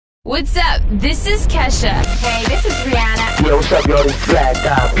What's up? This is Kesha. Hey, this is Rihanna. Yo, what's up, y'all? This is Black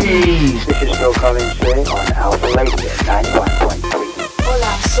Dot. Peace. This is Phil Collins on Alpha Radio 91.3.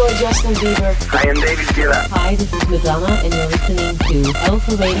 Hola, soy Justin Bieber. I am David Guetta. Hi, this is Madonna, and you're listening to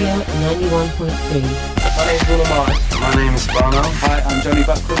Alpha Radio 91.3. My name's Bruno Mars. My name is Bono. Hi, I'm Johnny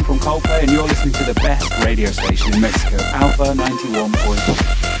Buckland from Coldplay, and you're listening to the best radio station in Mexico, Alpha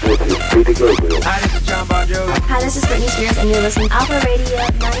 91.3. This is Peter Gabriel. Hi, this is John Bon Jovi. Hi, this is Britney Spears, and you're listening to Alpha Radio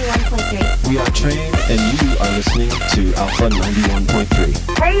 91.3. We are Train, and you are listening to Alpha 91.3.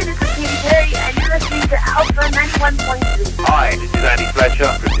 Hey, this is Katy Perry, and you're listening to Alpha 91.3. Hi, this is Andy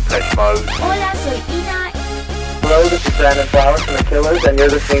Fletcher from Depeche Mode. Hola, soy Ina. Hello, this is Brandon Flowers from The Killers, and you're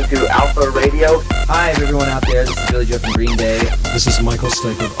listening to Alpha Radio. Hi, everyone out there. This is Billy Joe from Green Day. This is Michael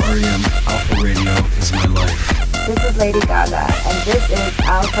Stipe of REM. Alpha Radio is my life. This is Lady Gaga, and this is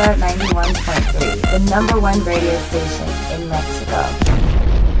Alpha 91.3, the #1 radio station in Mexico.